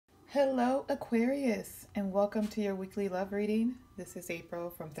Hello, Aquarius, and welcome to your weekly love reading. This is April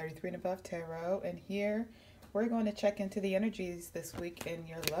from 33 and Above Tarot, and here we're going to check into the energies this week in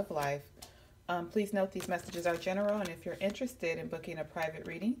your love life. Please note these messages are general, and if you're interested in booking a private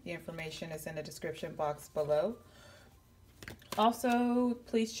reading, the information is in the description box below. Also,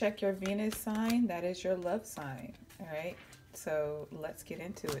 please check your Venus sign. That is your love sign. All right, so let's get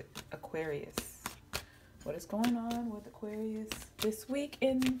into it. Aquarius. What is going on with Aquarius this week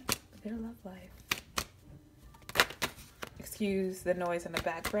in their love life? Excuse the noise in the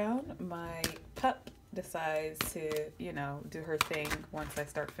background. My pup decides to, do her thing once I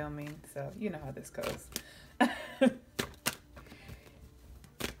start filming. So you know how this goes. I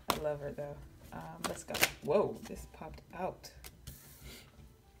love her though. Let's go. Whoa, this popped out.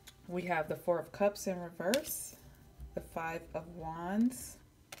 We have the Four of Cups in reverse, the Five of Wands,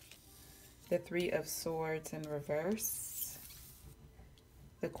 the Three of Swords in reverse,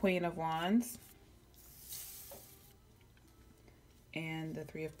 the Queen of Wands, and the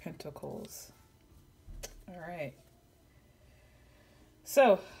Three of Pentacles. All right.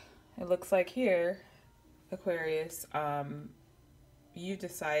 So it looks like here, Aquarius, you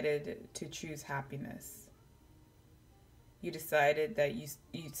decided to choose happiness. You decided that you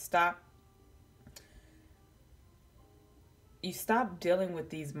stop dealing with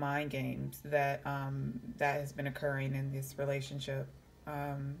these mind games that that has been occurring in this relationship.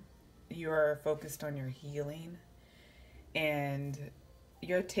 You are focused on your healing, and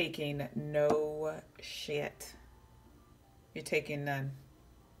you're taking no shit. You're taking none.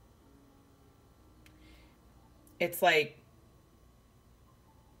 It's like,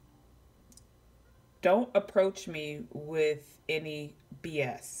 don't approach me with any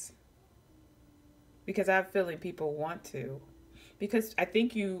BS. Because I have a feeling people want to. Because I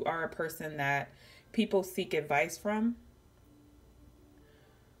think you are a person that people seek advice from.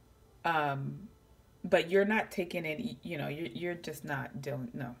 But you're not taking any, you're just not doing,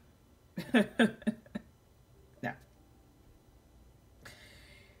 no. No.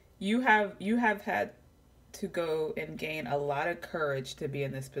 You have had to go and gain a lot of courage to be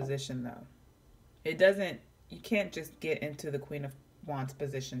in this position though. You can't just get into the Queen of Wands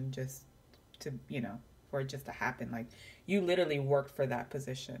position just to, for it just to happen. Like, you literally worked for that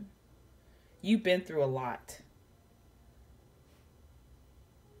position. You've been through a lot.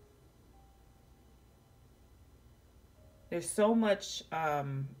 There's so much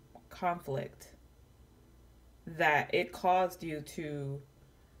conflict that it caused you to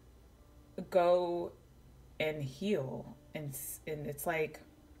go and heal. And it's like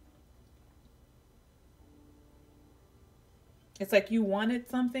you wanted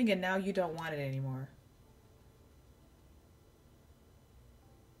something and now you don't want it anymore.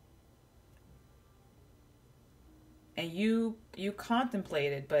 And you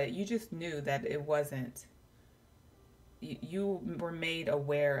contemplated, but you just knew that it wasn't. You were made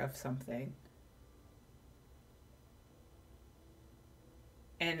aware of something.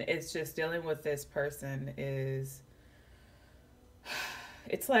 And it's just dealing with this person is,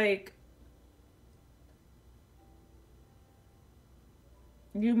 it's like,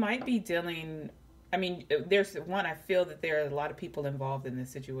 you might be dealing, there's one, I feel that there are a lot of people involved in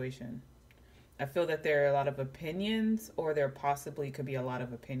this situation. I feel that there are a lot of opinions, or there possibly could be a lot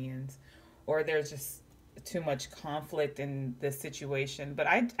of opinions, or there's just too much conflict in this situation. But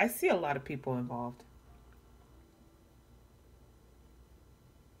I see a lot of people involved.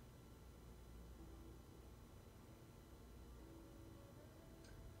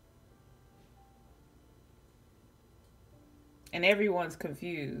 And everyone's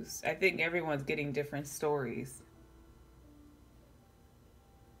confused. I think everyone's getting different stories.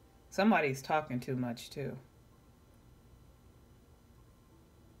 Somebody's talking too much too.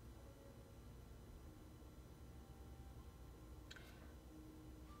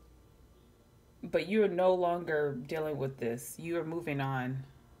 But you're no longer dealing with this. You are moving on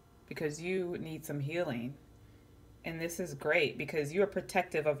because you need some healing. And this is great because you're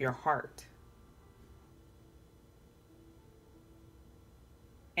protective of your heart.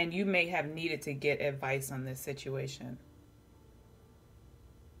 And you may have needed to get advice on this situation.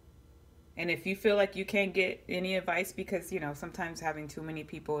 And if you feel like you can't get any advice because, sometimes having too many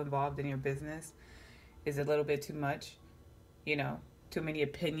people involved in your business is a little bit too much, too many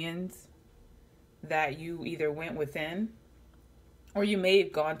opinions, that you either went within, or you may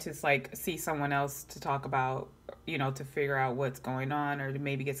have gone to see someone else to talk about, to figure out what's going on, or to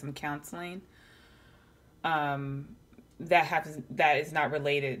maybe get some counseling. That is not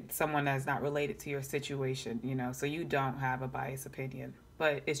related, someone that's not related to your situation, so you don't have a biased opinion.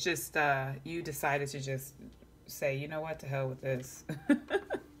 But it's just, you decided to just say, you know what, to hell with this.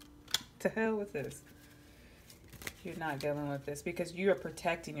 To hell with this. You're not dealing with this because you are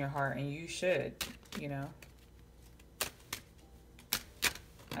protecting your heart, and you should, you know.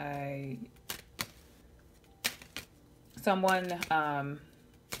 Someone,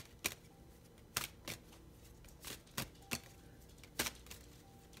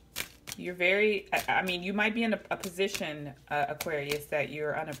 you're very, I mean, you might be in a position, Aquarius, that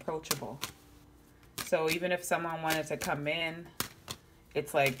you're unapproachable. So even if someone wanted to come in,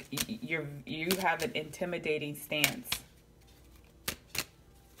 it's like you have an intimidating stance.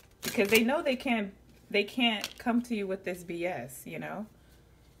 Because they know they can't come to you with this BS, you know?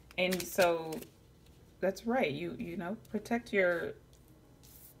 And so that's right. You know, protect your,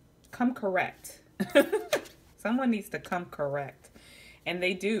 come correct. Someone needs to come correct. And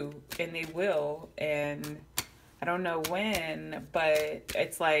they do, and they will, and I don't know when, but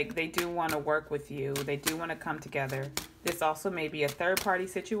it's like they do want to work with you. They do want to come together. This also may be a third-party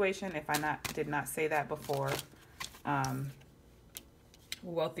situation, if I did not say that before.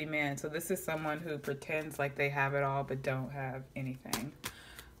 Wealthy man. So this is someone who pretends like they have it all, but don't have anything.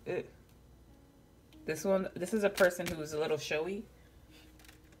 This is a person who's a little showy.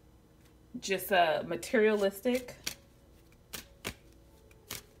 Just materialistic.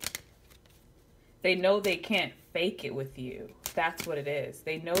 They know they can't fake it with you. That's what it is.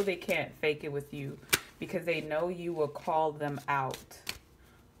 They know they can't fake it with you because they know you will call them out.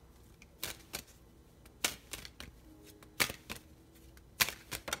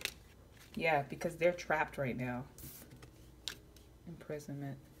 Yeah, because they're trapped right now.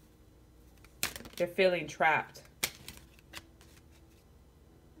 Imprisonment. They're feeling trapped.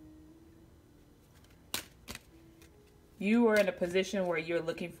 You are in a position where you're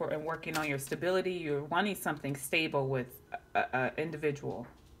looking for and working on your stability. You're wanting something stable with an individual.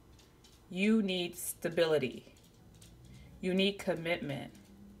 You need stability. You need commitment.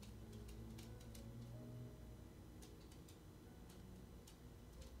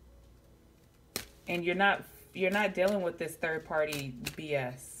 And you're not dealing with this third party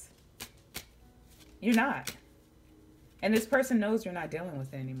BS. You're not. And this person knows you're not dealing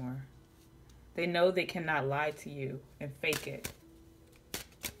with it anymore. They know they cannot lie to you and fake it.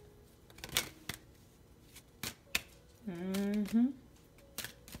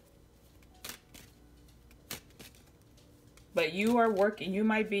 But you are working. You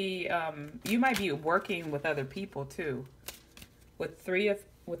might be working with other people too. With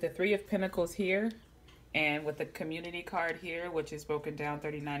the Three of Pentacles here, and with the Community card here, which is broken down.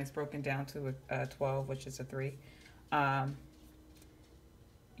 39 is broken down to a 12, which is a 3.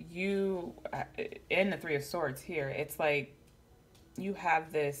 You and the Three of Swords here, it's like you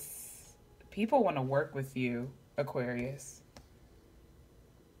have this, people want to work with you, Aquarius,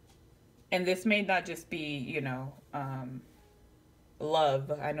 and this may not just be, you know,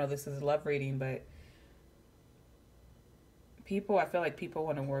 love. I know this is a love reading, but I feel like people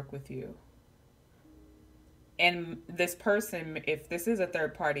want to work with you. And this person, if this is a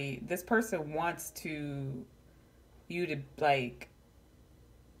third party, this person wants you to like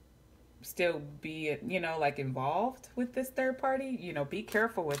still be, you know, like involved with this third party. You know, be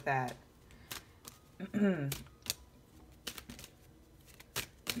careful with that. You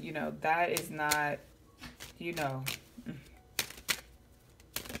know, that is not, you know.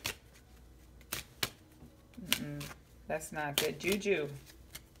 That's not good juju.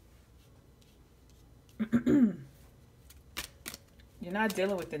 You're not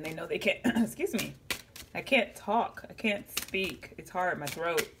dealing with them. They know they can't, excuse me. I can't talk. I can't speak. It's hard. My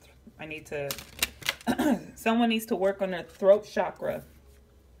throat. I need to, someone needs to work on their throat chakra.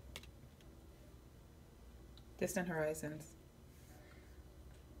 Distant horizons.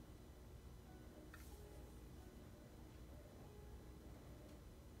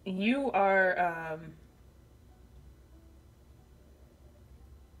 You are,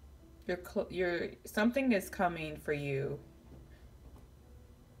 something is coming for you.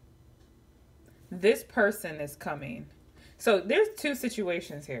 This person is coming. So there's two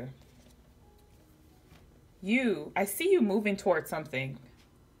situations here. I see you moving towards something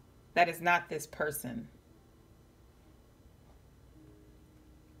that is not this person.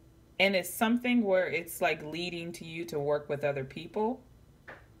 And it's something where it's like leading to you to work with other people.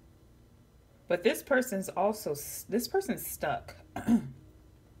 But this person's stuck.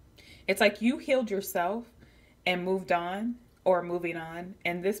 It's like you healed yourself and moved on, or moving on,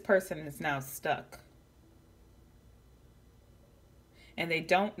 and this person is now stuck. And they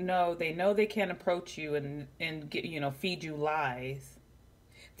don't know, they know they can't approach you and get, you know, feed you lies.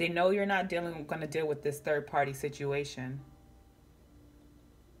 They know you're not going to deal with this third party situation.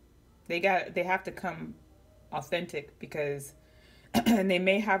 They have to come authentic, because and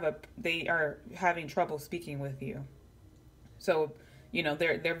they are having trouble speaking with you. So, you know,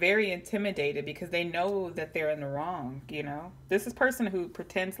 they're very intimidated because they know that they're in the wrong, you know. This is person who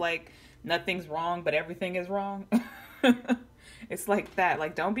pretends like nothing's wrong, but everything is wrong. It's like that.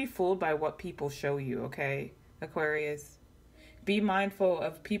 Like, don't be fooled by what people show you, okay, Aquarius? Be mindful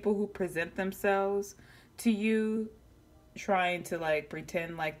of people who present themselves to you trying to like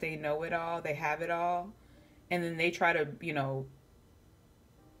pretend like they know it all, they have it all, and then they try to, you know,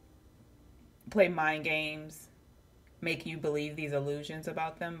 play mind games, make you believe these illusions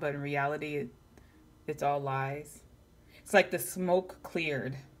about them, but in reality, it's all lies. It's like the smoke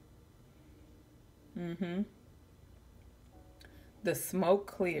cleared. The smoke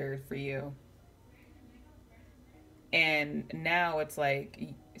cleared for you. And now it's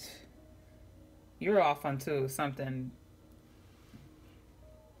like you're off onto something.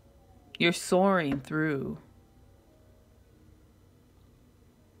 You're soaring through.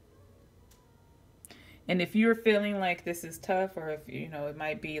 And if you're feeling like this is tough, or if, you know, it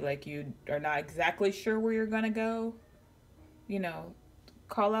might be like you are not exactly sure where you're going to go, you know,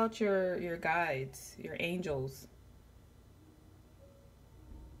 call out your guides, your angels.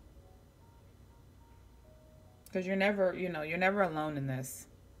 Because you're never, you know, you're never alone in this.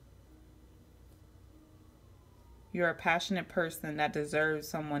 You're a passionate person that deserves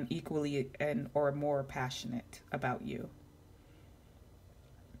someone equally and or more passionate about you.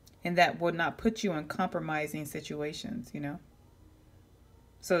 And that would not put you in compromising situations, you know.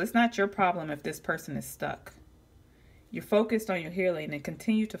 So it's not your problem if this person is stuck. You're focused on your healing, and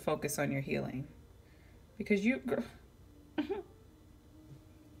continue to focus on your healing. Because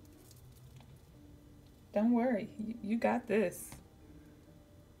don't worry, you got this.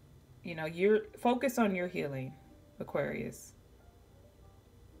 You know, you're focused on your healing, Aquarius.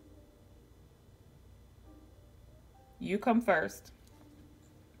 You come first,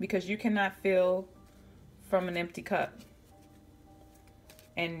 because you cannot fill from an empty cup.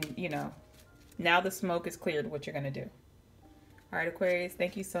 And, you know, now the smoke is cleared, what you're going to do. All right, Aquarius,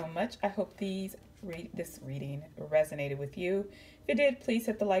 thank you so much. I hope this reading resonated with you. If it did, please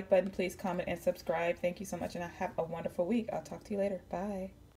hit the like button. Please comment and subscribe. Thank you so much, and have a wonderful week. I'll talk to you later. Bye.